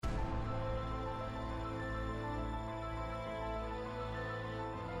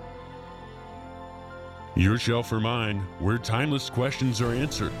Your shelf or mine, where timeless questions are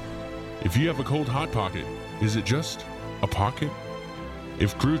answered. If you have a cold Hot Pocket, is it just a pocket?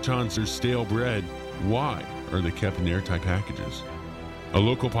 If croutons are stale bread, why are they kept in airtight packages? A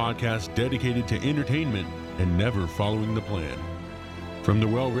local podcast dedicated to entertainment and never following the plan. From the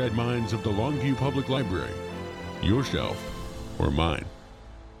well-read minds of the Longview Public Library, your shelf or mine.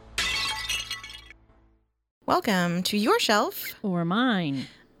 Welcome to Your Shelf or Mine.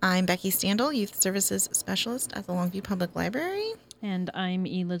 I'm Becky Standel, Youth Services Specialist at the Longview Public Library. And I'm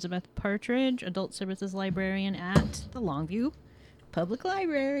Elizabeth Partridge, Adult Services Librarian at the Longview Public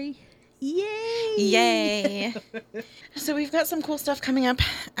Library. Yay! Yay! So we've got some cool stuff coming up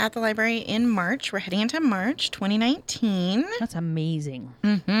at the library in March. We're heading into March 2019. That's amazing.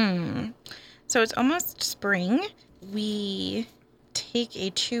 Mm-hmm. So it's almost spring. We take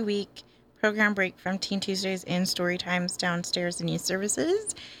a 2-week program break from Teen Tuesdays and Story Times downstairs in Youth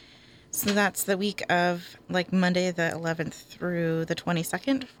Services. So that's the week of Monday the 11th through the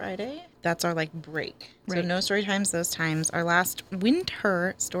 22nd, Friday. That's our break. Right. So no story times those times. Our last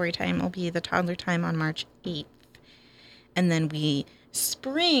winter story time will be the toddler time on March 8th. And then we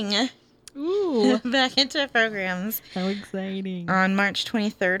spring back into programs. How exciting. On March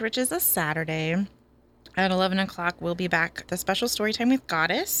 23rd, which is a Saturday. At 11 o'clock, we'll be back. The special story time with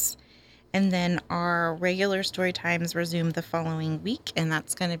Goddess. And then our regular story times resume the following week, and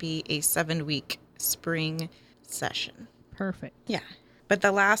that's going to be a 7-week spring session. Perfect. Yeah. But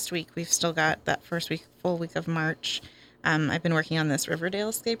the last week, we've still got that full week of March. I've been working on this Riverdale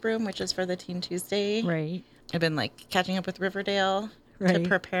escape room, which is for the Teen Tuesday. Right. I've been catching up with Riverdale to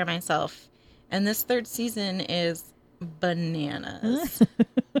prepare myself. And this 3rd season is bananas.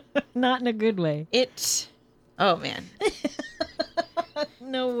 Not in a good way. Oh man.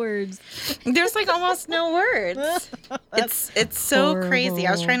 No words. There's almost no words. It's so horrible. Crazy.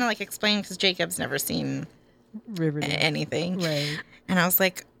 I was trying to explain because Jacob's never seen Riverdale. anything. Right. And I was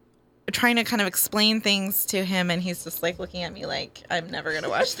trying to kind of explain things to him, and he's just looking at me I'm never going to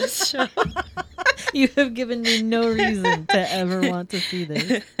watch this show. You have given me no reason to ever want to see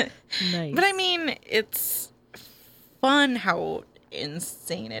this. Nice. But I mean, it's fun how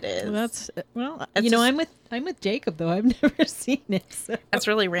insane it is. I'm with Jacob though. I've never seen it. So. That's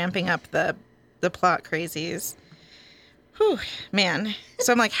really ramping up the plot crazies. Whew, man.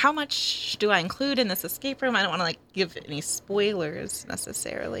 So I'm how much do I include in this escape room? I don't want to give any spoilers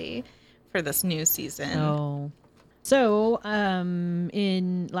necessarily for this new season. Oh. So,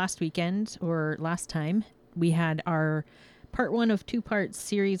 in last weekend or last time, we had our part 1 of 2-part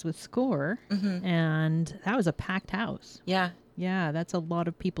series with Score, and that was a packed house. Yeah. Yeah, that's a lot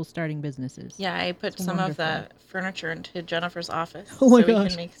of people starting businesses. Yeah, I put some of the furniture into Jennifer's office we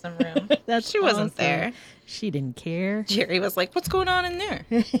can make some room. She wasn't there. She didn't care. Jerry was what's going on in there?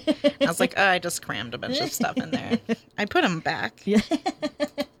 I was I just crammed a bunch of stuff in there. I put them back. Yeah.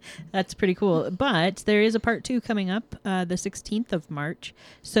 That's pretty cool. But there is a part 2 coming up the 16th of March.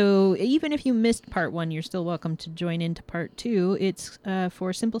 So even if you missed part 1, you're still welcome to join into part 2. It's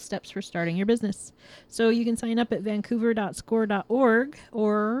for simple steps for starting your business. So you can sign up at vancouver.score.org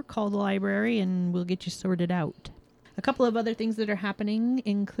or call the library and we'll get you sorted out. A couple of other things that are happening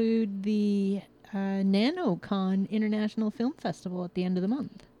include the NanoCon International Film Festival at the end of the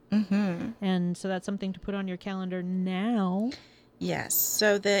month. Mm-hmm. And so that's something to put on your calendar now. Yes.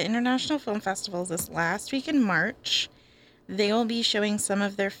 So the International Film Festival is this last week in March. They will be showing some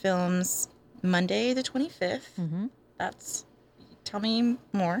of their films Monday the 25th. Mm-hmm. Tell me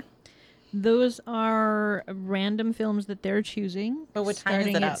more. Those are random films that they're choosing. But what time is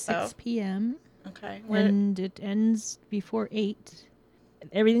it at out, 6 p.m. Okay. And it ends before 8.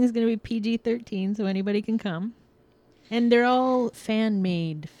 Everything's going to be PG-13, so anybody can come. And they're all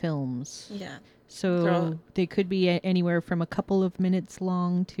fan-made films. Yeah. So they could be anywhere from a couple of minutes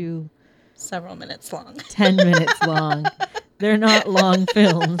long to... several minutes long. 10 minutes long. They're not long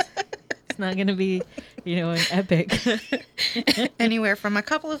films. It's not going to be, an epic. Anywhere from a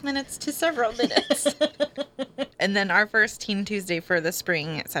couple of minutes to several minutes. And then our first Teen Tuesday for the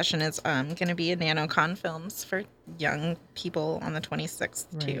spring session is going to be a NanoCon films for young people on the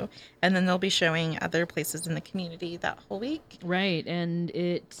 26th too. And then they'll be showing other places in the community that whole week. Right. And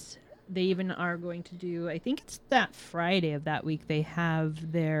they even are going to do, I think it's that Friday of that week, they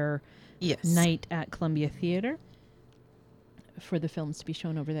have their night at Columbia Theater for the films to be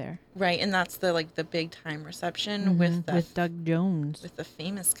shown over there. Right, and that's the big time reception with Doug Jones. With the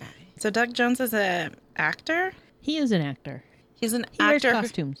famous guy. So Doug Jones is an actor? He is an actor. He's an actor. He wears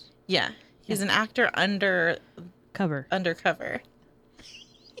costumes. Yeah. He's an actor undercover.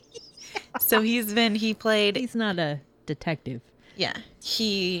 So he's not a detective. Yeah.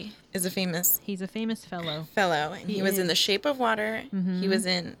 He is a famous He's a famous fellow. fellow. And he was in is. The Shape of Water. Mhm. He was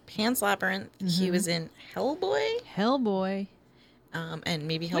in Pan's Labyrinth. He was in Hellboy. Hellboy. And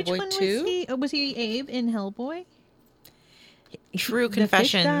maybe Which Hellboy one 2. was he? Oh, was he Abe in Hellboy? True The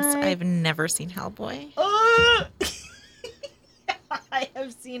fish confessions. guy? I've never seen Hellboy. Oh! I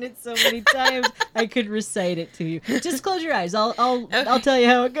have seen it so many times. I could recite it to you. Just close your eyes. I'll tell you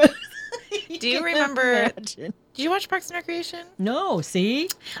how it goes. Do you remember? Did you watch Parks and Recreation? No, see?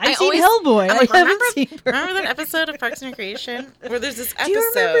 I I've seen always- Hellboy. I'm like, I haven't seen remember that episode of Parks and Recreation where there's this episode Do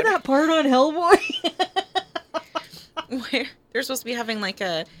you remember that part on Hellboy? where they're supposed to be having like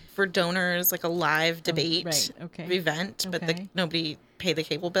for donors like a live debate right, okay. event, but Okay. nobody paid the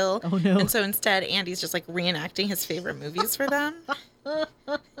cable bill. Oh, no. And so instead, Andy's just like reenacting his favorite movies for them.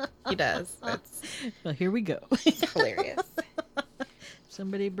 He does. It's Well, here we go. hilarious.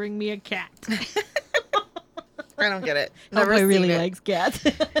 Somebody bring me a cat. I don't get it. Hellboy seen really it. likes cats.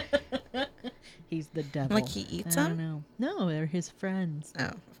 He's the devil. Like he eats I don't them? know. No, they're his friends. Oh,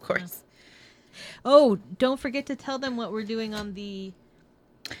 of course. Oh, don't forget to tell them what we're doing on the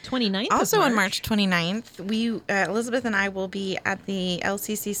 29th Also of on March 29th, Elizabeth and I will be at the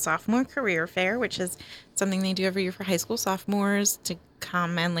LCC Sophomore Career Fair, which is something they do every year for high school sophomores to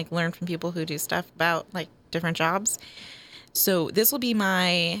come and like learn from people who do stuff about like different jobs. So this will be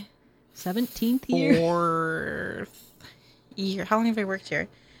my 17th year. 4th year. How long have I worked here?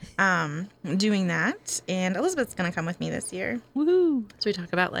 Doing that, and Elizabeth's gonna come with me this year. Woohoo. So we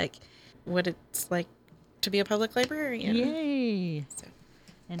talk about like what it's like to be a public librarian. Yay. So,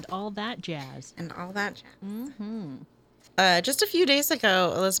 And all that jazz. and all that jazz. Mm-hmm. Just a few days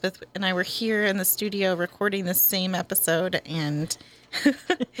ago, Elizabeth and I were here in the studio recording the same episode, and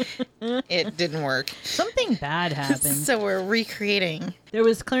it didn't work. Something bad happened. So we're recreating. There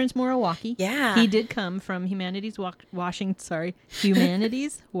was Clarence Morawaki. Yeah. He did come from Humanities Washington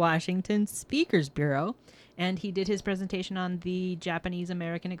Speakers Bureau, and he did his presentation on the Japanese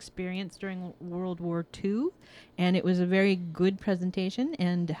American experience during World War II, and it was a very good presentation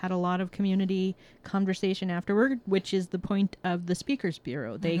and had a lot of community conversation afterward, which is the point of the Speakers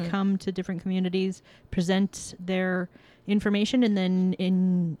Bureau. They come to different communities, present their information, and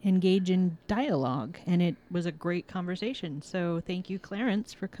then engage in dialogue, and it was a great conversation. So thank you,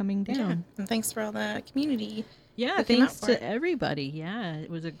 Clarence, for coming down. Yeah. And thanks for all the community. Yeah, that came out thanks for to it. everybody. Yeah, it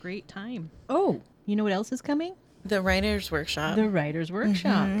was a great time. Oh, you know what else is coming? The Writers Workshop. The Writers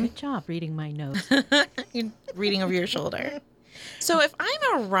Workshop. Good job reading my notes. You're reading over your shoulder. So if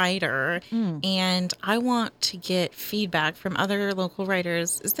I'm a writer and I want to get feedback from other local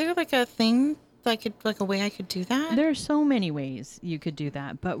writers, is there like a thing that I could, like a way I could do that? There are so many ways you could do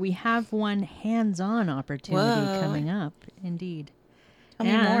that, but we have one hands-on opportunity Whoa. coming up, indeed. Tell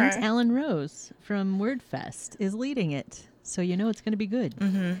me and more. Alan Rose from WordFest is leading it, so you know it's going to be good.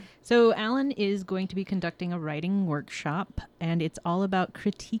 Mm-hmm. So Alan is going to be conducting a writing workshop, and it's all about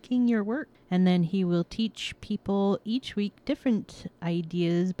critiquing your work. And then he will teach people each week different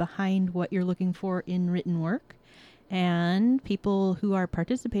ideas behind what you're looking for in written work. And people who are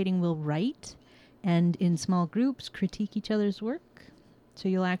participating will write and in small groups critique each other's work. So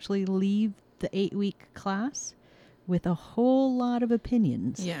you'll actually leave the 8-week class with a whole lot of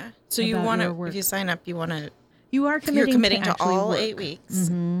opinions. Yeah. So you about want your to, work. if you sign up, you want to, You are you're committing to actually all work. 8 weeks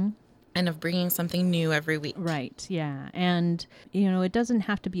Mm-hmm. and of bringing something new every week. Right, yeah. And, it doesn't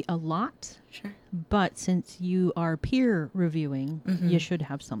have to be a lot, Sure. but since you are peer reviewing, you should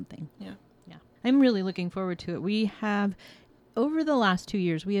have something. Yeah. Yeah. I'm really looking forward to it. We have, over the last 2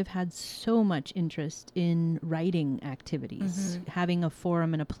 years, we have had so much interest in writing activities, having a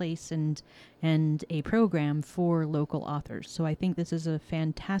forum and a place and a program for local authors. So I think this is a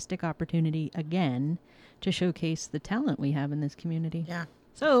fantastic opportunity, again, to showcase the talent we have in this community. Yeah.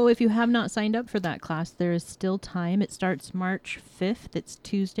 So if you have not signed up for that class, there is still time. It starts March 5th. It's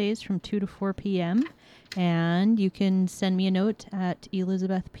Tuesdays from 2 to 4 p.m. And you can send me a note at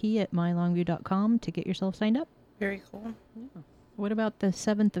elizabethp@mylongview.com to get yourself signed up. Very cool. What about the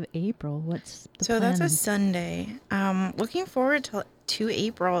 7th of April? What's the So that's a plan? Sunday. Looking forward to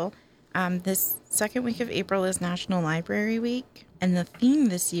April. This second week of April is National Library Week. And the theme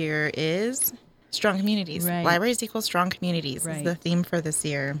this year is strong communities. Right. Libraries equal strong communities Right. is the theme for this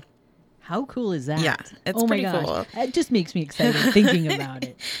year. How cool is that? Yeah, it's oh pretty my gosh. cool. It just makes me excited thinking about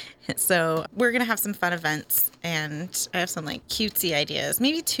it. So we're going to have some fun events, and I have some like cutesy ideas.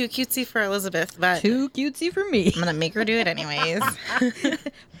 Maybe too cutesy for Elizabeth, but Too cutesy for me. I'm going to make her do it anyways.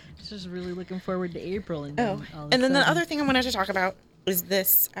 Just really looking forward to April. And Oh, then all of and a then the sudden- other thing I wanted to talk about is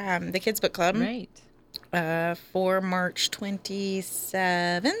this, the Kids Book Club. Right. For March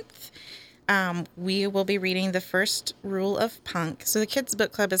 27th. we will be reading The First Rule of Punk. So the kids'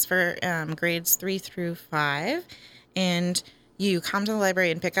 book club is for grades 3 through 5. And you come to the library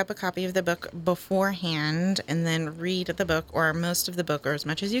and pick up a copy of the book beforehand and then read the book or most of the book or as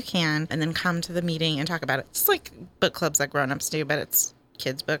much as you can and then come to the meeting and talk about it. It's like book clubs that grown-ups do, but it's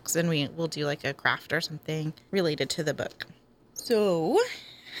kids' books, and we'll do like a craft or something related to the book. So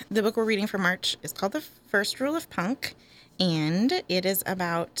the book we're reading for March is called The First Rule of Punk, and it is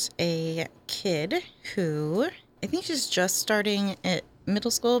about a kid who, I think she's just starting at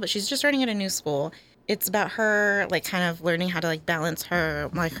middle school, but she's just starting at a new school. It's about her, like, kind of learning how to, like, balance her,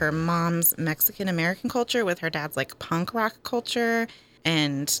 like, her mom's Mexican-American culture with her dad's, like, punk rock culture.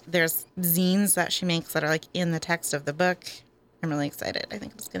 And there's zines that she makes that are, like, in the text of the book. I'm really excited. I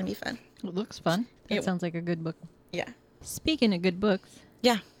think it's going to be fun. It looks fun. It sounds like a good book. Yeah. Speaking of good books.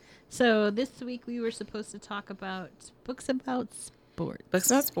 Yeah. So this week we were supposed to talk about books about sports.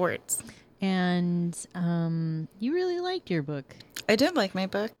 Books about sports. And you really liked your book. I did like my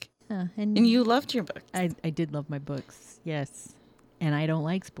book. And you loved your book. I did love my books, yes. And I don't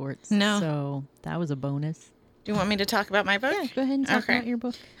like sports. No. So that was a bonus. Do you want me to talk about my book? Yeah, go ahead and talk about your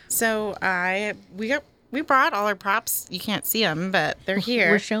book. So we brought all our props. You can't see them, but they're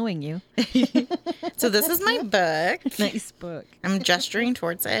here. We're showing you. So this is my book. Nice book. I'm gesturing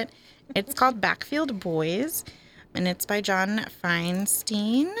towards it. It's called Backfield Boys, and it's by John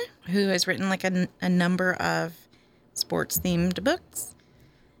Feinstein, who has written like a number of sports-themed books,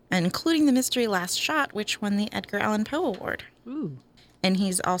 including The Mystery Last Shot, which won the Edgar Allan Poe Award. Ooh. And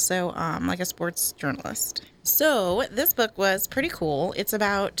he's also like a sports journalist. So this book was pretty cool. It's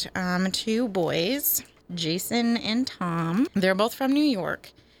about two boys, Jason and Tom. They're both from New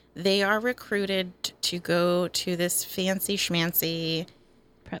York. They are recruited to go to this fancy schmancy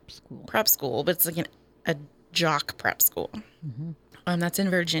prep school, but it's like a jock prep school. Mm-hmm. That's in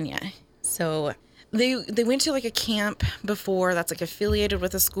Virginia. So they went to like a camp before that's like affiliated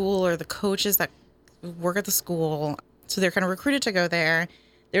with a school, or the coaches that work at the school. So they're kind of recruited to go there.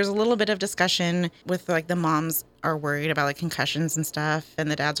 There's a little bit of discussion with like the moms are worried about like concussions and stuff, and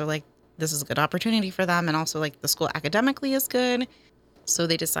the dads are like, this is a good opportunity for them, and also like the school academically is good. So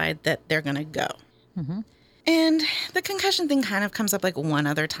they decide that they're gonna go. Mm-hmm. And the concussion thing kind of comes up like one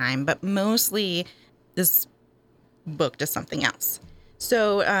other time, but mostly this book does something else.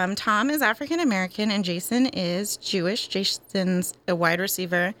 So Tom is African American and Jason is Jewish. Jason's a wide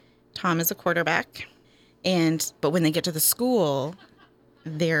receiver. Tom is a quarterback. But when they get to the school,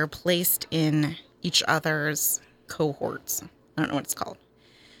 they're placed in each other's cohorts. I don't know what it's called.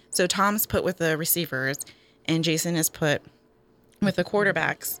 So Tom's put with the receivers and Jason is put with the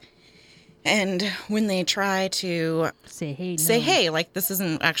quarterbacks. And when they try to say, hey, like, this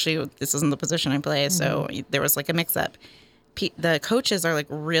isn't the position I play. Mm-hmm. So there was like a mix up. The coaches are like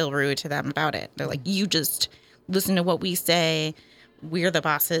real rude to them about it. They're like, you just listen to what we say. We're the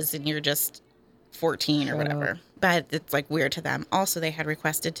bosses and you're just 14 or whatever. But it's like weird to them. Also, they had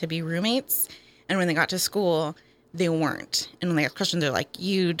requested to be roommates. And when they got to school, they weren't. And when they asked questions, they're like,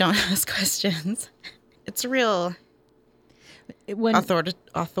 you don't ask questions. It's a real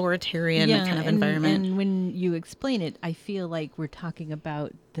authoritarian kind of environment. And when you explain it, I feel like we're talking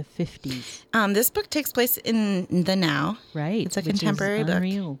about the 50s. This book takes place in the now. Right. It's a contemporary book.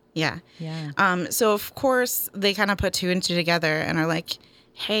 Unreal. Yeah. Yeah. So, of course, they kind of put two and two together and are like,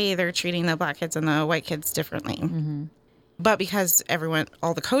 hey, they're treating the black kids and the white kids differently. Mm-hmm. But because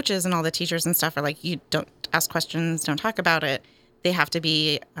all the coaches and all the teachers and stuff are like, you don't ask questions, don't talk about it, they have to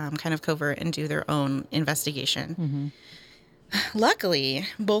be kind of covert and do their own investigation. Mm-hmm. Luckily,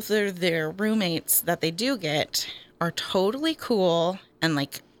 both of their roommates that they do get are totally cool and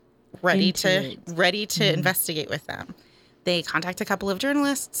like ready to mm-hmm. investigate with them. They contact a couple of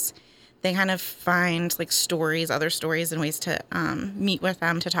journalists. They kind of find like other stories and ways to meet with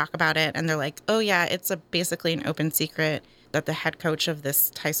them to talk about it. And they're like, oh yeah, it's basically an open secret that the head coach of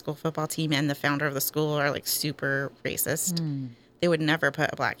this high school football team and the founder of the school are like super racist. Mm. They would never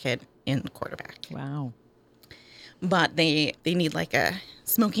put a black kid in quarterback. Wow. But they need like a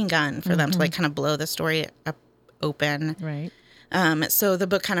smoking gun for mm-hmm. them to like kind of blow the story up open. Right. So the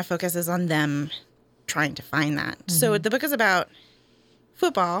book kind of focuses on them trying to find that. Mm-hmm. So the book is about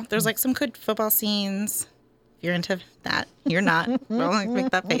football. There's like some good football scenes. If you're into that, you're not. Don't make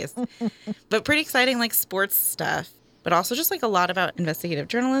that face. But pretty exciting like sports stuff. But also just like a lot about investigative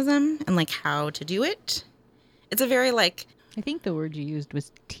journalism and like how to do it. It's a very like... I think the word you used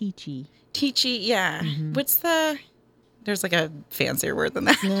was teachy. Teachy, yeah. Mm-hmm. There's like a fancier word than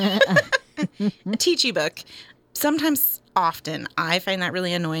that. A teachy book. Often, I find that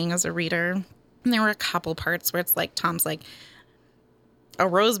really annoying as a reader. And there were a couple parts where it's like, Tom's like, a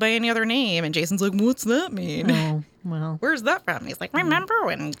rose by any other name. And Jason's like, what's that mean? Oh, well. Where's that from? And he's like, remember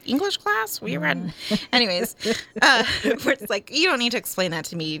when English class we read? Anyways, where it's like, you don't need to explain that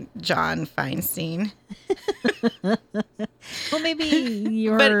to me, John Feinstein. Well, maybe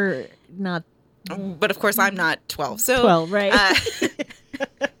you're not But of course, I'm not 12. So 12, right?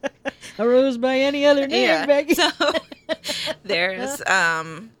 A rose by any other name, yeah. Becky. So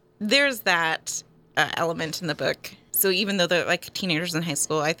there's that element in the book. So even though they're like teenagers in high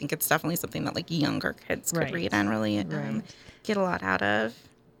school, I think it's definitely something that like younger kids could Right. read and really Right. get a lot out of.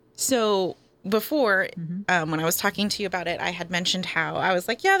 So before, when I was talking to you about it, I had mentioned how I was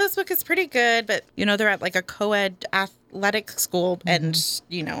like, yeah, this book is pretty good, but they're at like a co-ed athletic school, and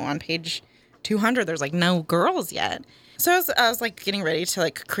on page 200, there's like no girls yet. So I was like getting ready to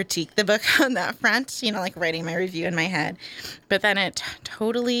like critique the book on that front, like writing my review in my head. But then it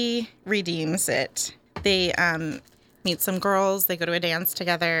totally redeems it. They meet some girls. They go to a dance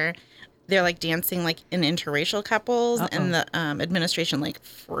together. They're like dancing like in interracial couples. And the administration like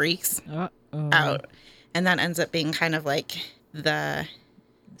freaks out. And that ends up being kind of like the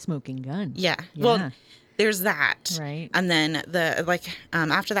smoking gun. Yeah. Well, there's that. Right. And then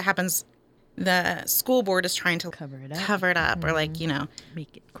after that happens, the school board is trying to Cover it up. or like,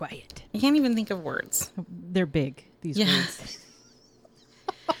 Make it quiet. you can't even think of words. They're big, these words.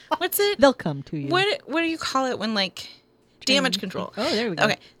 What's it? They'll come to you. What do you call it when like damage control? Oh, there we go.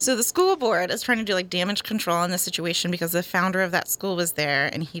 Okay. So the school board is trying to do like damage control in this situation because the founder of that school was there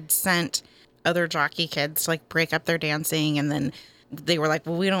and he'd sent other jockey kids to like break up their dancing, and then they were like,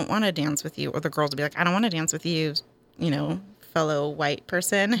 well, we don't want to dance with you. Or the girls would be like, I don't want to dance with you, fellow white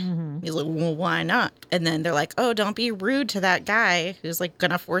person. He's like, well, why not? And then they're like, oh, don't be rude to that guy who's like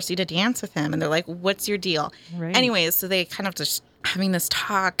gonna force you to dance with him. And they're like, what's your deal? Right. Anyways, so they kind of just having this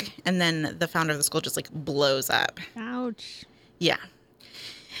talk, and then the founder of the school just like blows up. Ouch. Yeah.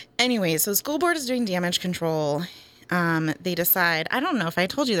 Anyway, so the school board is doing damage control. They decide, I don't know if I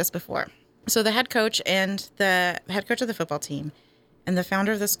told you this before. So the head coach and the head coach of the football team and the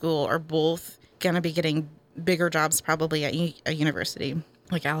founder of the school are both going to be getting bigger jobs probably at a university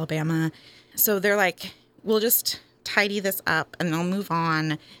like Alabama. So they're like, we'll just tidy this up and they'll move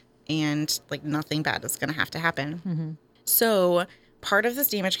on, and like nothing bad is going to have to happen. So part of this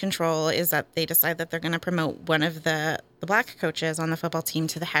damage control is that they decide that they're going to promote one of the black coaches on the football team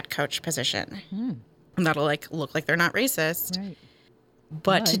to the head coach position. And that'll like look like they're not racist. Right.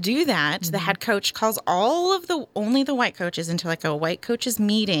 But to do that, the head coach calls only the white coaches into like a white coaches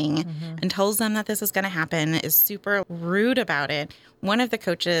meeting and tells them that this is going to happen, is super rude about it. One of the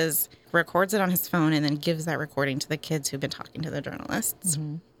coaches records it on his phone and then gives that recording to the kids who've been talking to the journalists.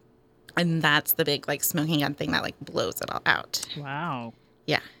 And that's the big like smoking gun thing that like blows it all out. Wow.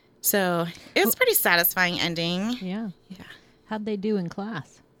 Yeah. So it was a pretty satisfying ending. Yeah. Yeah. How'd they do in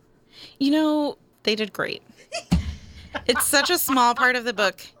class? They did great. It's such a small part of the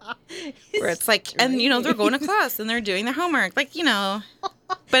book where it's like, and they're going to class and they're doing their homework, like, but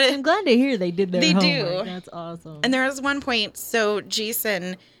I'm glad to hear they did their They homework. do. That's awesome. And there was one point, so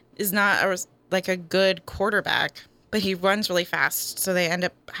Jason is not a good quarterback, but he runs really fast. So they end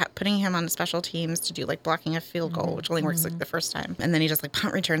up putting him on special teams to do like blocking a field goal, which only works like the first time. And then he does like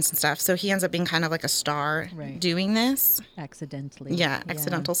punt returns and stuff. So he ends up being kind of like a star doing this. Accidentally. Yeah,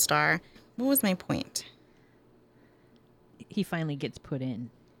 accidental star. What was my point? He finally gets put in.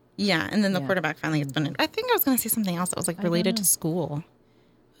 Yeah, and then the quarterback finally gets put in. I think I was going to say something else that was like related to school.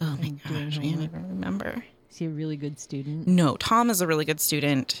 Oh my gosh, I can't even remember. Is he a really good student? No, Tom is a really good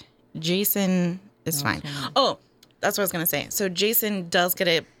student. Jason is fine. Oh, that's what I was going to say. So Jason does get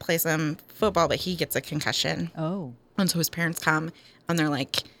to play some football, but he gets a concussion. Oh. And so his parents come and they're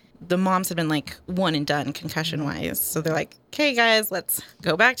like, the moms had been like one and done concussion wise. So they're like, okay, guys, let's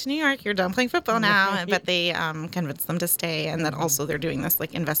go back to New York. You're done playing football now. Right. But they convinced them to stay. And then also they're doing this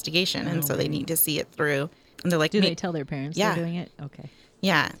like investigation. And so they need to see it through. And they're like, Do they tell their parents Yeah. they're doing it? Okay.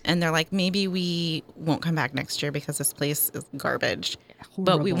 yeah. And they're like, maybe we won't come back next year because this place is garbage.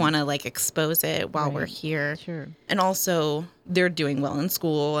 But we Horrible. want to like expose it while we're Right. here. Sure. And also they're doing well in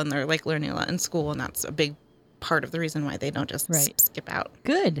school and they're like learning a lot in school. And that's a big part of the reason why they don't just Right. skip out.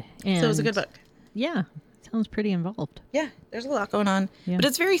 Good. And So it was a good book. Yeah. Sounds pretty involved. Yeah, there's a lot going on, Yeah. but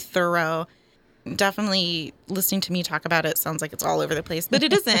it's very thorough. Definitely listening to me talk about it sounds like it's all over the place, but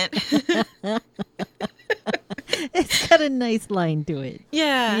it isn't. It's got a nice line to it.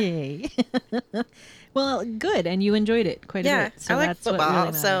 Yeah. Yay. Well, good. And you enjoyed it quite a Yeah, bit. So I like that's what football,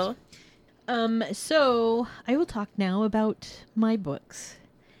 really so matters. So I will talk now about my books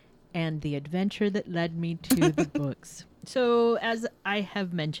and the adventure that led me to the books. So as I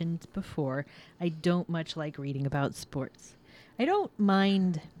have mentioned before, I don't much like reading about sports. I don't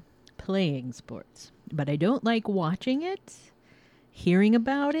mind playing sports, but I don't like watching it, hearing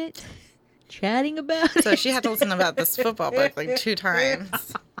about it, chatting about it. So she had to listen about this football book like 2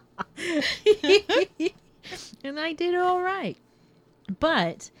 times. And I did all right.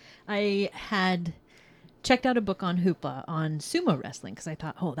 But I had checked out a book on Hoopla on sumo wrestling because I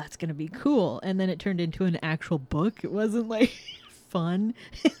thought, oh, that's going to be cool. And then it turned into an actual book. It wasn't like fun.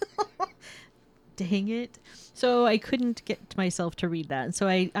 Dang it. So I couldn't get myself to read that. And so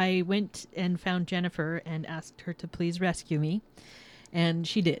I went and found Jennifer and asked her to please rescue me. And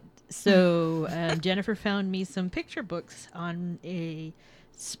she did. So Jennifer found me some picture books on a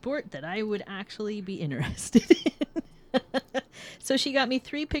sport that I would actually be interested in. So she got me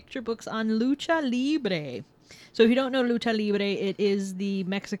 3 picture books on lucha libre. So if you don't know lucha libre, it is the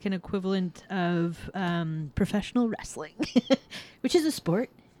Mexican equivalent of professional wrestling, which is a sport.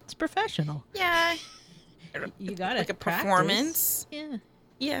 It's professional. Yeah. You got it. Like a performance. Yeah.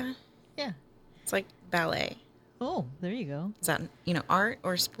 Yeah. Yeah. It's like ballet. Oh, there you go. Is that, art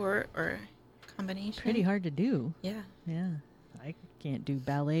or sport or combination? Pretty hard to do. Yeah. Yeah. I can't do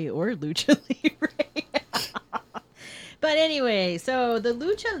ballet or lucha libre. But anyway, so the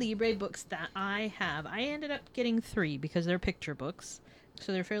Lucha Libre books that I have, I ended up getting 3 because they're picture books.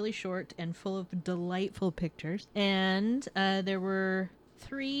 So they're fairly short and full of delightful pictures. And there were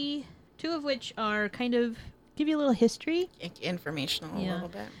 3, 2 of which are kind of give you a little history. Informational a little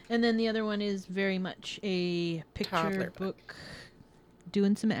bit. And then the other one is very much a picture Toddler book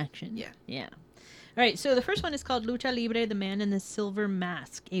doing some action. Yeah. Yeah. All right, so the first one is called Lucha Libre, The Man in the Silver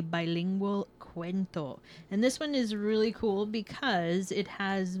Mask, a bilingual cuento. And this one is really cool because it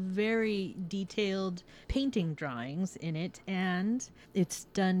has very detailed painting drawings in it, and it's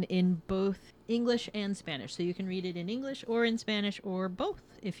done in both English and Spanish. So you can read it in English or in Spanish or both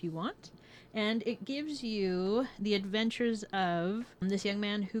if you want. And it gives you the adventures of this young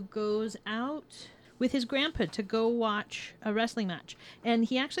man who goes out with his grandpa to go watch a wrestling match. And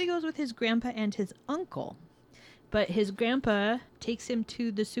he actually goes with his grandpa and his uncle. But his grandpa takes him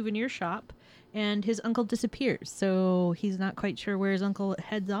to the souvenir shop, and his uncle disappears. So he's not quite sure where his uncle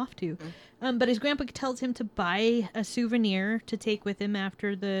heads off to. But his grandpa tells him to buy a souvenir to take with him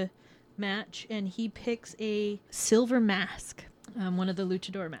after the match. And he picks a silver mask, one of the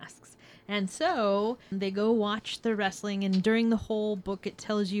luchador masks. And so they go watch the wrestling, and during the whole book, it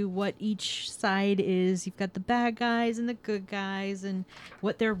tells you what each side is. You've got the bad guys and the good guys, and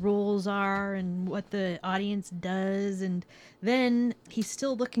what their roles are, and what the audience does. And then he's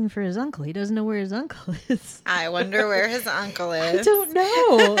still looking for his uncle. He doesn't know where his uncle is. I wonder where his uncle is. I don't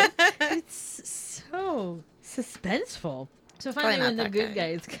know. It's so suspenseful. So finally, when the good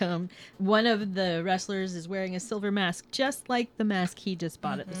guys come, one of the wrestlers is wearing a silver mask, just like the mask he just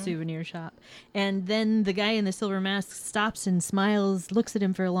bought at the souvenir shop. And then the guy in the silver mask stops and smiles, looks at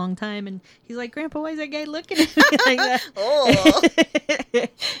him for a long time, and he's like, "Grandpa, why is that guy looking at me like that?" Oh.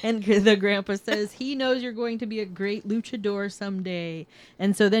 And the grandpa says, he knows you're going to be a great luchador someday.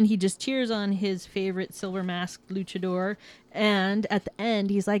 And so then he just cheers on his favorite silver masked luchador. And at the end,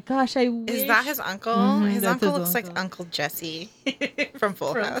 he's like, gosh, I wish... Is that his uncle? His uncle looks like Uncle Jesse from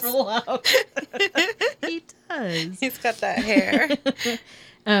Full House. He does. He's got that hair.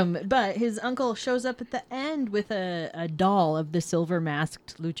 But his uncle shows up at the end with a doll of the silver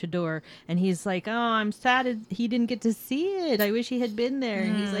masked luchador, and he's like, "Oh, I'm sad he didn't get to see it. I wish he had been there."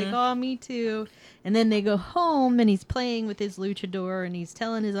 And he's like, "Oh, me too." And then they go home, and he's playing with his luchador, and he's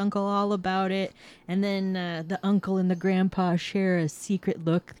telling his uncle all about it. And then the uncle and the grandpa share a secret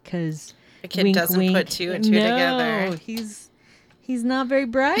look because the kid wink, doesn't wink. put 2 and 2 together. He's not very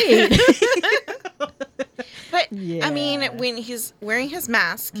bright. But, I mean, when he's wearing his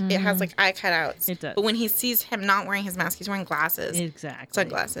mask, it has, like, eye cutouts. It does. But when he sees him not wearing his mask, he's wearing glasses. Exactly.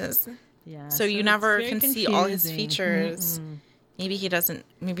 Sunglasses. Yeah. So you never can see all his confusing. features. Maybe he doesn't.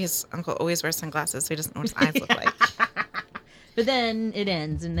 Maybe his uncle always wears sunglasses, so he doesn't know what his eyes look like. But then it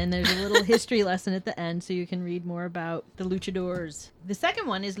ends, and then there's a little history lesson at the end, so you can read more about the luchadors. The second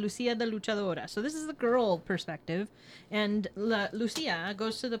one is Lucia the Luchadora. So this is the girl perspective, and Lucia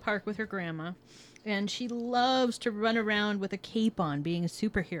goes to the park with her grandma, and she loves to run around with a cape on, being a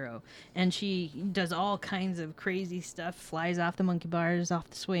superhero. And she does all kinds of crazy stuff, flies off the monkey bars, off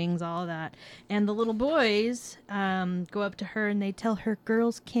the swings, all of that. And the little boys go up to her, and they tell her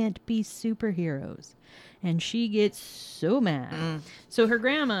girls can't be superheroes. and she gets so mad. So her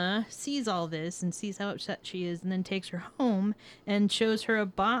grandma sees all this and sees how upset she is, and then takes her home and shows her a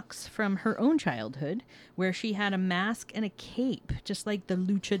box from her own childhood where she had a mask and a cape, just like the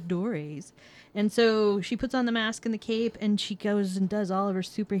luchadores. And so she puts on the mask and the cape, and she goes and does all of her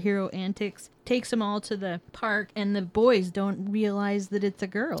superhero antics, takes them all to the park, and the boys don't realize that it's a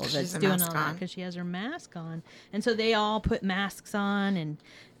girl that's doing all that because she has her mask on. And so they all put masks on, and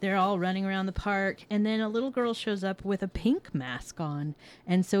they're all running around the park. And then a little girl shows up with a pink mask on.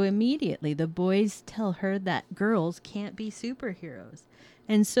 And so immediately the boys tell her that girls can't be superheroes.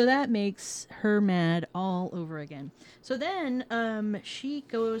 And so that makes her mad all over again. So then she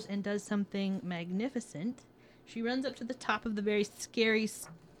goes and does something magnificent. She runs up to the top of the very scary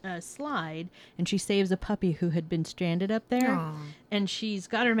slide, and she saves a puppy who had been stranded up there. Aww. And she's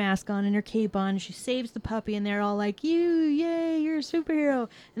got her mask on and her cape on. She saves the puppy, and they're all like, yay, you're a superhero.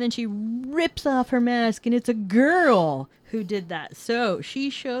 And then she rips off her mask, and it's a girl who did that. So she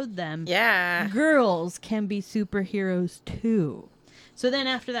showed them girls can be superheroes too. So then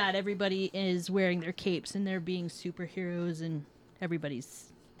after that, everybody is wearing their capes and they're being superheroes, and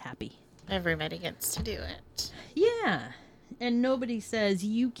everybody's happy. Everybody gets to do it. Yeah. And nobody says,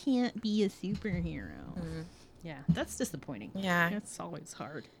 you can't be a superhero. Yeah, that's disappointing. Yeah. That's always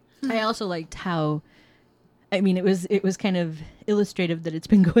hard. I also liked how, I mean, it was kind of illustrative that it's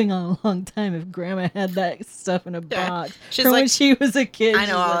been going on a long time if Grandma had that stuff in a box She's from like, when she was a kid. I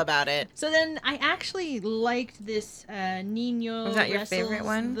know all about it. So then I actually liked this Nino Was that your Wrestles favorite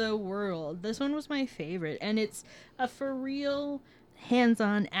one? the World. This one was my favorite. And it's a for real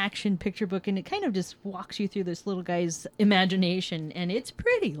hands-on action picture book, and it kind of just walks you through this little guy's imagination, and it's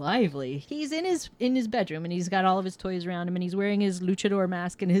pretty lively. He's in his bedroom, and he's got all of his toys around him, and he's wearing his luchador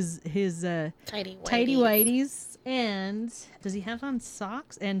mask and his tidy whities. And does he have on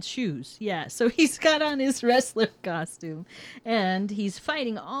socks and shoes? Yeah, so he's got on his wrestler costume, and he's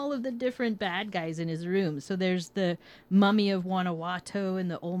fighting all of the different bad guys in his room. So there's the mummy of Guanajuato and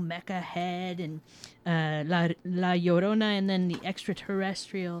the old mecha head, and La Llorona, and then the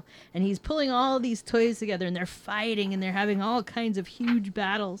extraterrestrial. And he's pulling all these toys together, and they're fighting, and they're having all kinds of huge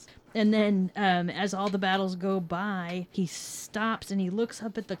battles. And then as all the battles go by, he stops and he looks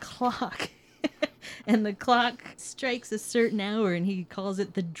up at the clock. And the clock strikes a certain hour, and he calls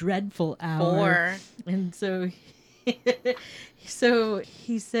it the dreadful hour. 4. And so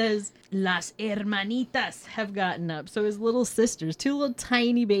he says, Las hermanitas have gotten up. So his little sisters, 2 little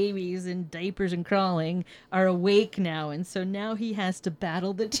tiny babies in diapers and crawling, are awake now. And so now he has to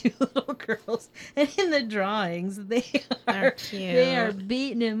battle the 2 little girls. And in the drawings, they are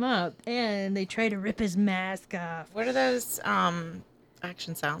beating him up. And they try to rip his mask off. What are those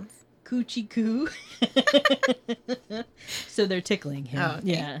action sounds? Coochie coo. So they're tickling him. Oh,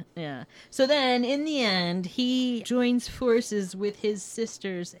 okay. Yeah. So then in the end, he joins forces with his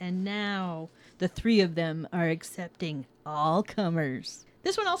sisters, and now the 3 of them are accepting all comers.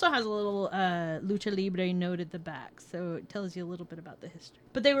 This one also has a little Lucha Libre note at the back, so it tells you a little bit about the history.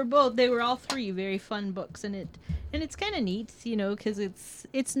 But they were all 3 very fun books, and it's kind of neat, because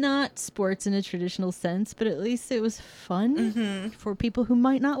it's not sports in a traditional sense, but at least it was fun for people who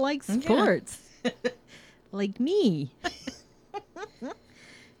might not like sports, like me.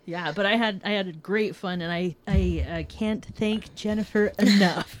 Yeah, but I had great fun, and I can't thank Jennifer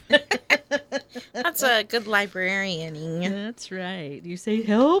enough. That's a good librarianing. That's right. You say,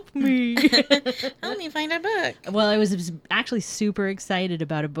 help me. Help me find a book. Well, I was actually super excited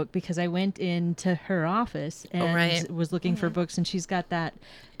about a book because I went into her office and was looking for books, and she's got that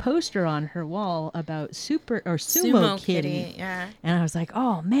poster on her wall about Sumo Kitty. Yeah. And I was like,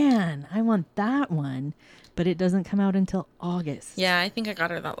 oh man, I want that one. But it doesn't come out until August. Yeah, I think I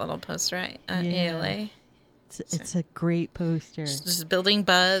got her that little poster at ALA. It's a great poster. Just building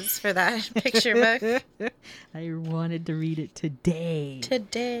buzz for that picture book. I wanted to read it today.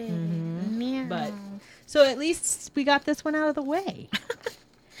 Meow. But so at least we got this one out of the way.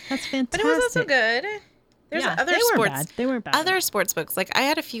 That's fantastic. But it was also good. There's other sports. They weren't bad. Other sports books. Like I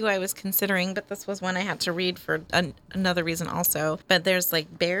had a few I was considering, but this was one I had to read for another reason also. But there's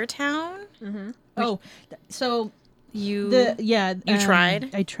like Beartown. So you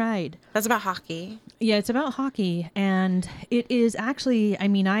tried? I tried. That's about hockey. Yeah, it's about hockey, and it is actually,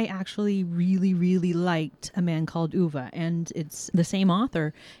 I actually really, really liked A Man Called Ove, and it's the same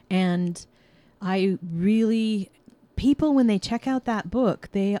author, and people, when they check out that book,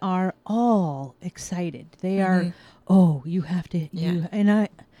 they are all excited. They are, you have to, and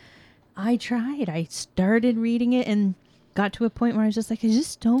I tried. I started reading it and got to a point where I was just like, I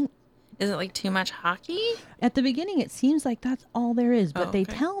just don't. Is it like too much hockey? At the beginning, it seems like that's all there is, but they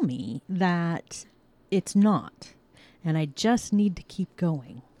tell me that it's not. And I just need to keep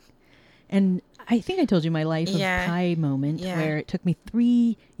going. And I think I told you my life of Pi moment where it took me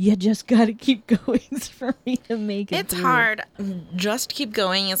 3, you just got to keep going for me to make it It's through. hard. Just keep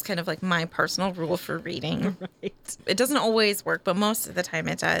going is kind of like my personal rule for reading. Right. It doesn't always work, but most of the time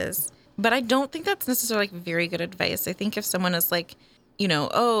it does. But I don't think that's necessarily like very good advice. I think if someone is like, you know,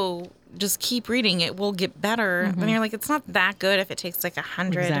 oh, just keep reading, it will get better. Then you're like, it's not that good if it takes like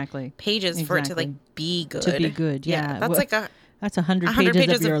 100 pages for it to like be good. To be good, yeah. That's like That's 100 100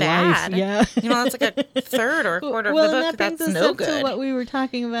 pages of your bad. life. Yeah. You know, that's like a third or a quarter of the book. That brings That's us no up to good. what we were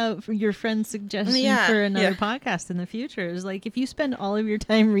talking about for your friend's suggestion for another podcast in the future. Is like, if you spend all of your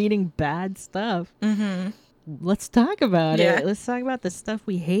time reading bad stuff, let's talk about it. Let's talk about the stuff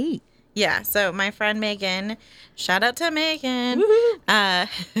we hate. Yeah, so my friend Megan, shout out to Megan.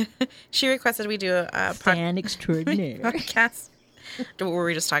 She requested we do a Fan extraordinaire. podcast where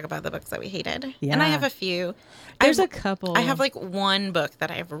we just talk about the books that we hated. Yeah. And I have a few. There's a couple. I have like one book that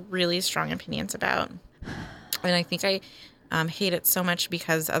I have really strong opinions about. And I think I hate it so much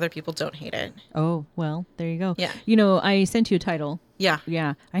because other people don't hate it. Oh, well, there you go. Yeah. You know, I sent you a title. Yeah.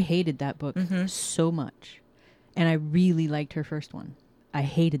 Yeah. I hated that book so much. And I really liked her first one. I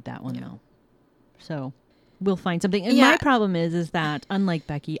hated that one though. So we'll find something. And my problem is that unlike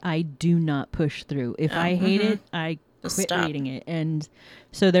Becky, I do not push through. If I hate it, I quit reading it. And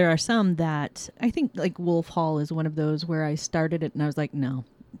so there are some that I think like Wolf Hall is one of those where I started it and I was like, no,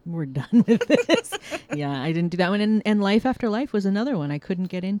 we're done with this. Yeah, I didn't do that one. And Life After Life was another one I couldn't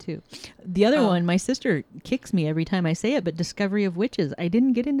get into. The other one, my sister kicks me every time I say it, but Discovery of Witches, I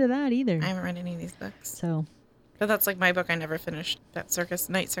didn't get into that either. I haven't read any of these books. So... But that's like my book I never finished. That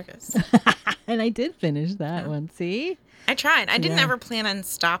Night Circus. And I did finish that one. See? I tried. I didn't ever plan on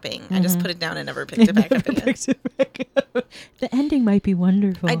stopping. I just put it down and never picked it back up again. The ending might be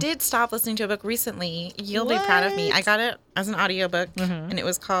wonderful. I did stop listening to a book recently. You'll be proud of me. I got it as an audiobook, and it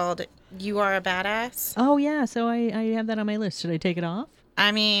was called You Are a Badass. Oh, yeah. So I have that on my list. Should I take it off?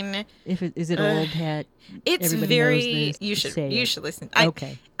 I mean... Is it old hat? It's Everybody very... knows this. You should listen.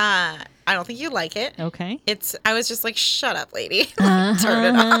 Okay. I don't think you like it. Okay. I was just like, shut up, lady. Turn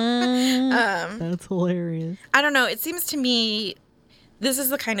it off. That's hilarious. I don't know. It seems to me this is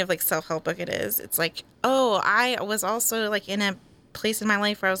the kind of like self-help book it is. It's like, oh, I was also like in a place in my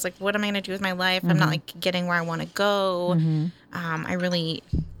life where I was like, what am I going to do with my life? I'm not like getting where I want to go. I really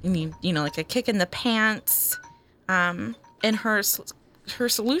need, like a kick in the pants. And her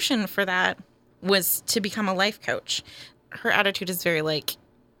solution for that was to become a life coach. Her attitude is very like,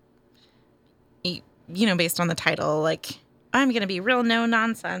 based on the title, like, I'm going to be real no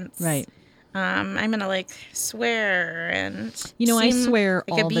nonsense. Right. I'm going to like swear and I swear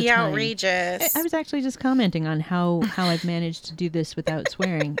all the time. Be outrageous. I was actually just commenting on how I've managed to do this without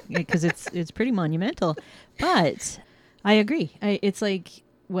swearing because it's pretty monumental. But I agree. It's like,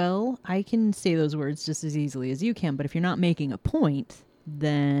 well, I can say those words just as easily as you can, but if you're not making a point,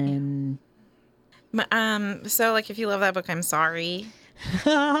 then... So, like, if you love that book, I'm sorry.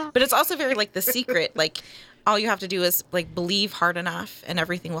 But it's also very, like, The Secret. Like, all you have to do is, like, believe hard enough and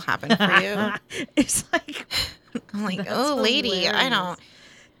everything will happen for you. It's like... I'm like, oh, lady, hilarious. I don't...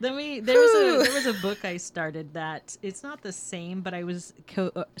 There was a book I started that... It's not the same, but I was...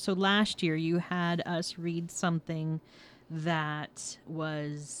 So last year, you had us read something that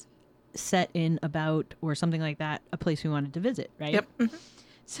was set in about, or something like that, a place we wanted to visit, right? Yep. Mm-hmm.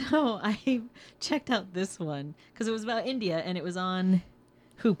 So I checked out this one because it was about India and it was on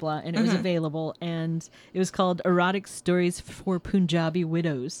Hoopla and it was available, and it was called Erotic Stories for Punjabi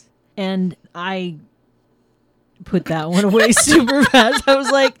Widows. And I put that one away super fast. I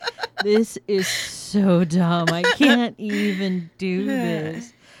was like, this is so dumb. I can't even do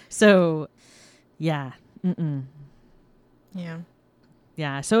this. So, yeah. Mm-mm. Yeah.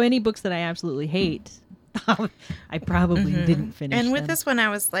 Yeah. So any books that I absolutely hate, I probably didn't finish. And with them. this one, I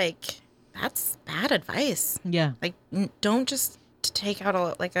was like, that's bad advice. Yeah. Like, don't just take out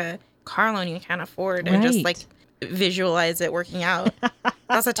a car loan you can't afford and just like visualize it working out.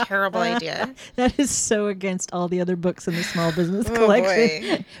 That's a terrible idea. That is so against all the other books in the small business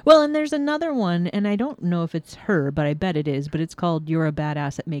collection. Boy. Well, and there's another one, and I don't know if it's her, but I bet it is, but it's called You're a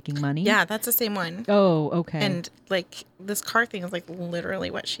Badass at Making Money. Yeah, that's the same one. Oh, okay. And like this car thing is like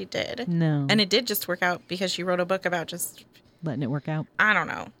literally what she did. No. And it did just work out because she wrote a book about just letting it work out. I don't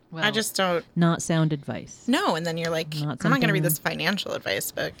know. Well, I just don't. Not sound advice. No, and then you're like, I'm not going to read this financial advice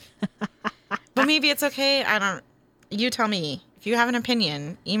book. But maybe it's okay. You tell me. If you have an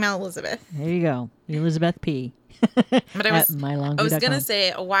opinion, email Elizabeth. There you go. Elizabeth P. But I was going to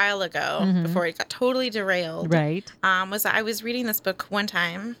say a while ago, before it got totally derailed. Right. Was that I was reading this book one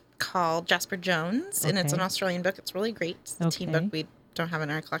time called Jasper Jones, and it's an Okay. Australian book. It's really great. It's a teen book Okay. we don't have in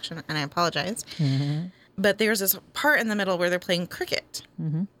our collection, and I apologize. Mm-hmm. But there's this part in the middle where they're playing cricket.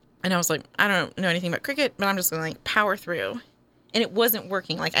 Mm-hmm. And I was like, I don't know anything about cricket, but I'm just going to like power through. And it wasn't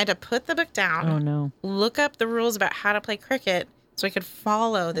working. Like I had to put the book down, Oh no. look up the rules about how to play cricket so I could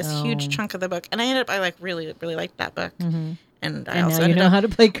follow this huge Oh. chunk of the book. And I like really, really liked that book. Mm-hmm. And I And also now you ended know up how to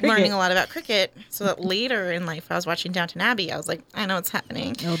play cricket. learning a lot about cricket so that later in life I was watching Downton Abbey. I was like, I know what's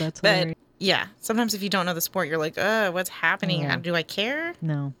happening. Oh, that's But hilarious. yeah, sometimes if you don't know the sport, you're like, what's happening? Yeah. Do I care?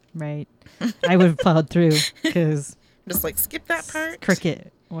 No, right. I would have plowed through because Just like skip that part.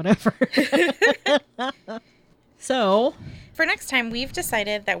 cricket, whatever. So, For next time, we've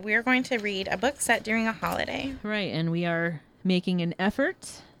decided that we're going to read a book set during a holiday right, and we are making an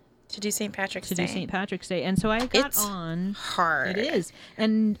effort to do St. Patrick's to Day. do St. Patrick's Day. And so I got It's on. Hard. It is.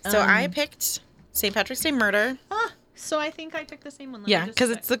 And So I picked St. Patrick's Day Murder. So I think I took the same one. Let me Yeah, just 'cause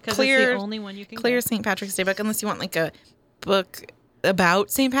check. it's the 'Cause clear- the only one you can Clear go. St. Patrick's Day book, unless you want like a book about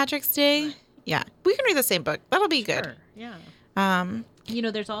St. Patrick's Day. Yeah, we can read the same book. That'll be good. Sure, yeah. You You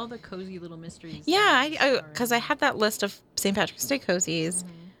know, there's all the cozy little mysteries. Yeah, that because are- I had that list of St. Patrick's Day cozies,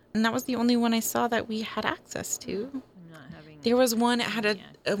 and that was the only one I saw that we had access to. I'm not having. There was one that had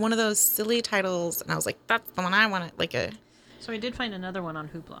yet. one of those silly titles, and I was like, "That's the one I want." Like a So I did find another one on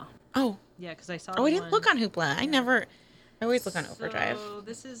Hoopla. oh Yeah, because I saw. oh, I the didn't one- look on Hoopla. I always look on Overdrive. So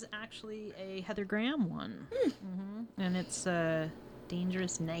this is actually a Heather Graham one, and it's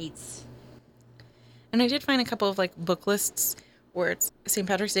Dangerous Nights. And I did find a couple of like book lists where it's St.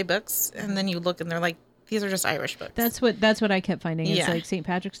 Patrick's Day books, and then you look and they're like, these are just Irish books. That's what I kept finding. It's Yeah. like St.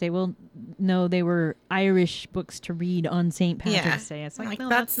 Patrick's Day. Well, no, they were Irish books to read on St. Patrick's Day. It's like, Like, no,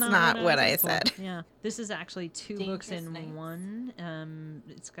 that's not what I looking for. said. Yeah, this is actually two books in Dangerous Nights. one.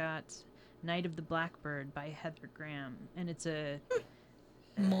 It's got Night of the Blackbird by Heather Graham, and it's a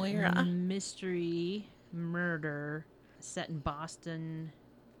Moira. mystery murder set in Boston.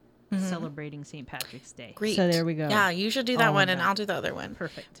 Celebrating St. Patrick's Day. Great. So there we go. Yeah, you should do that All of one, and that. I'll do the other one.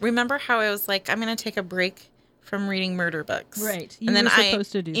 Perfect. Remember how I was like, I'm going to take a break from reading murder books. Right. You And then were I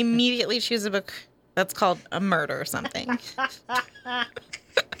supposed to do that. immediately choose a book that's called A Murder or something.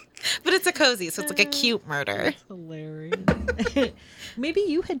 But it's a cozy, so it's like a cute murder. That's hilarious. Maybe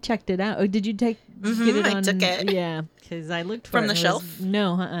you had checked it out. Oh, did you get it I on? took it. Yeah, because I looked for From it the and it shelf? was-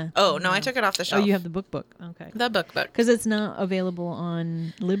 no, Oh, no, I took it off the Oh, shelf. you have the book. Okay. the book. Because it's not available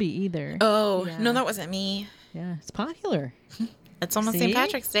on Libby either. Oh, Yeah. no, that wasn't me. Yeah, it's popular. It's almost See? St.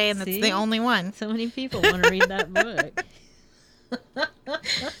 Patrick's Day, and that's See? the only one. So many people want to read that book.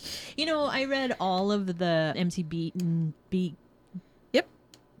 You know, I read all of the MC Beaton. Yep.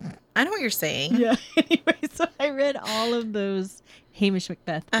 I know what you're saying. Yeah. Anyway, so I read all of those Hamish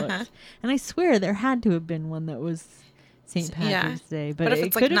Macbeth books, Uh-huh. and I swear there had to have been one that was St. Yeah. Patrick's Day, but, But if it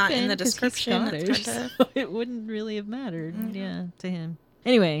it's, like, could have not in been the 'cause he's description, it's Scottish, hard to- so it wouldn't really have mattered. Yeah, to him.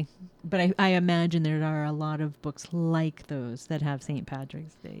 Anyway, but I imagine there are a lot of books like those that have St.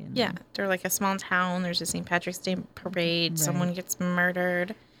 Patrick's Day in Yeah, them. they're like a small town. There's a St. Patrick's Day parade. Right. Someone gets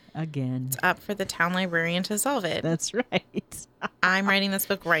murdered. Again. It's up for the town librarian to solve it. That's right. I'm writing this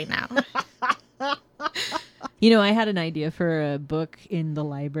book right now. You know, I had an idea for a book in the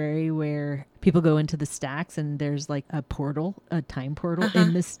library where people go into the stacks and there's like a portal, a time portal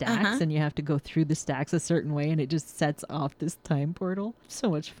in the stacks, and you have to go through the stacks a certain way and it just sets off this time portal.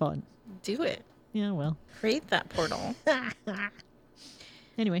 So much fun. Do it. Yeah, well. Create that portal.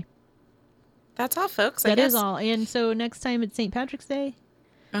 Anyway, That's all, folks. that is all. And so next time it's St. Patrick's Day,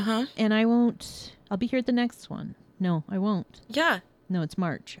 Uh-huh. and I'll be here at the next one. No, I won't. Yeah. No, it's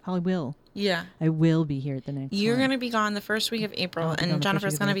March. I will be here at the next You're one. going to be gone the first week of April, I'll be gone and the first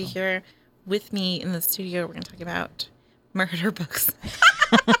Jennifer's week of going to be April. here with me in the studio. We're going to talk about murder books.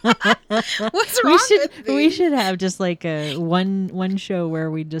 What's wrong with me? We should have just like a one show where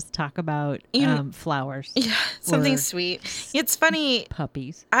we just talk about You know- flowers, Yeah, something Or- sweet. It's funny.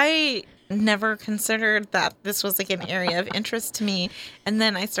 puppies. I never considered that this was like an area of interest to me. And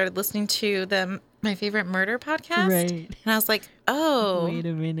then I started listening to my favorite murder podcast. Right. And I was like, oh. Wait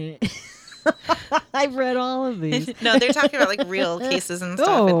a minute. I've read all of these. No, they're talking about like real cases and stuff.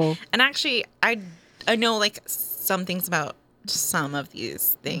 Oh. And actually, I know like some things about some of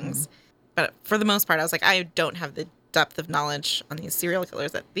these things. But for the most part, I was like, I don't have the depth of knowledge on these serial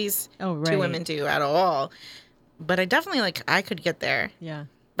killers that these Oh, right. two women do at all. But I definitely I could get there. Yeah.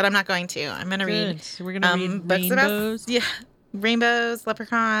 But I'm not going to. I'm going to read Good. So we're gonna read books rainbows, about rainbows,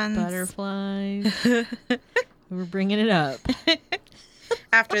 leprechauns, butterflies. We're bringing it up.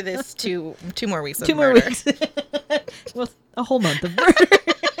 After this, two more weeks of 2 more murder. weeks. Well, a whole month of murder.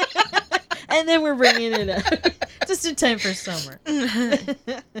 And then we're bringing it up just in time for summer.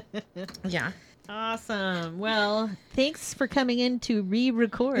 Yeah. Awesome. Well, thanks for coming in to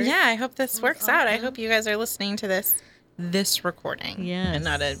re-record. Yeah, I hope this works out. I hope you guys are listening to this recording. Yes. And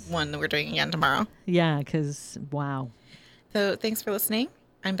not a one that we're doing again tomorrow. Yeah, because, wow. So thanks for listening.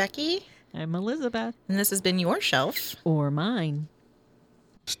 I'm Becky. I'm Elizabeth. And this has been Your Shelf. Or mine.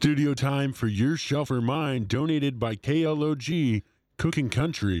 Studio time for Your Shelf or Mine, donated by KLOG, Cooking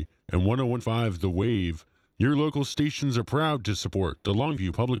Country, and 1015 The Wave. Your local stations are proud to support the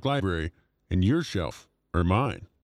Longview Public Library and Your Shelf or Mine.